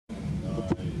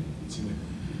It seemed like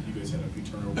you guys had a few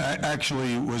turnovers.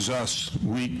 Actually, it was us.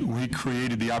 We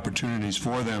created the opportunities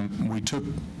for them. We took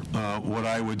what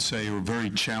I would say were very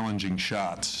challenging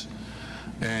shots,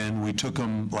 and we took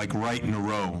them like right in a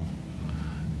row.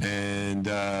 And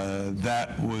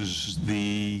that was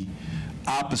the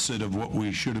opposite of what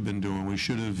we should have been doing. We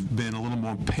should have been a little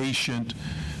more patient,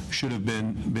 should have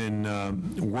been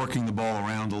working the ball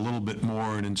around a little bit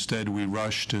more, and instead we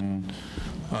rushed, and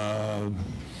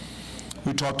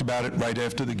we talked about it right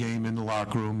after the game in the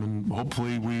locker room, and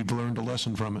hopefully we've learned a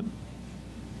lesson from it.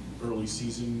 Early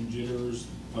season jitters,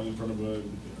 playing in front of a...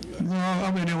 No,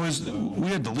 I mean, we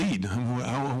had the lead.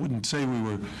 I wouldn't say we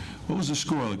were, what was the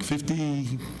score, like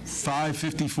 55,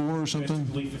 54 or something? I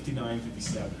believe 59,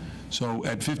 57. So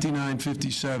at 59,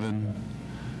 57,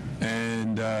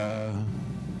 and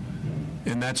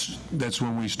that's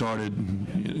when we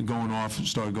started going off,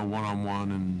 started going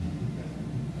one-on-one, and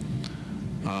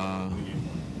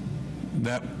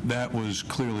that was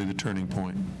clearly the turning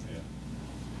point.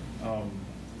 Yeah.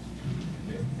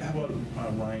 How about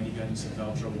Ryan? He got in some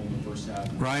foul trouble in the first half.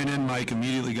 Ryan and Mike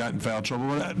immediately got in foul trouble,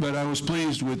 but I was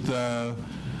pleased with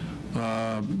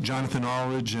Jonathan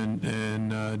Aldridge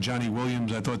and Johnny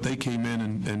Williams. I thought they came in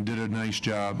and did a nice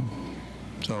job.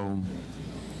 So,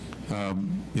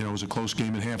 it was a close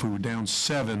game at half. We were down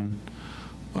 7,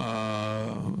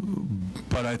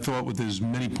 but I thought with as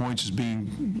many points as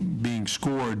being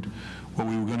scored, what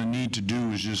we were going to need to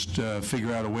do is just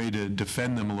figure out a way to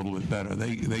defend them a little bit better.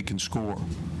 They can score.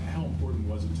 How important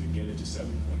was it to get it to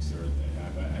 7 points there at the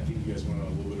half? I think you guys went on a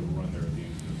little bit of a run there at the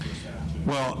end of the first half, too.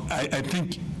 Well, I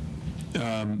think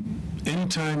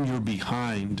anytime you're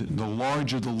behind, the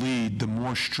larger the lead, the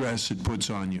more stress it puts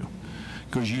on you,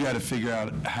 because you got to figure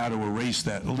out how to erase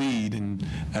that lead, and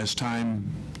as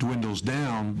time dwindles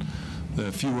down,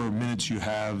 the fewer minutes you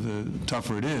have, the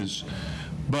tougher it is.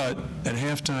 But at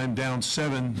halftime, down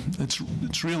 7,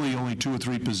 it's really only 2 or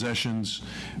 3 possessions.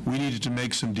 We needed to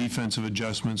make some defensive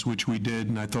adjustments, which we did,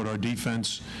 and I thought our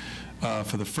defense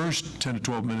for the first 10 to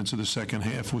 12 minutes of the second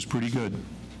half was pretty good.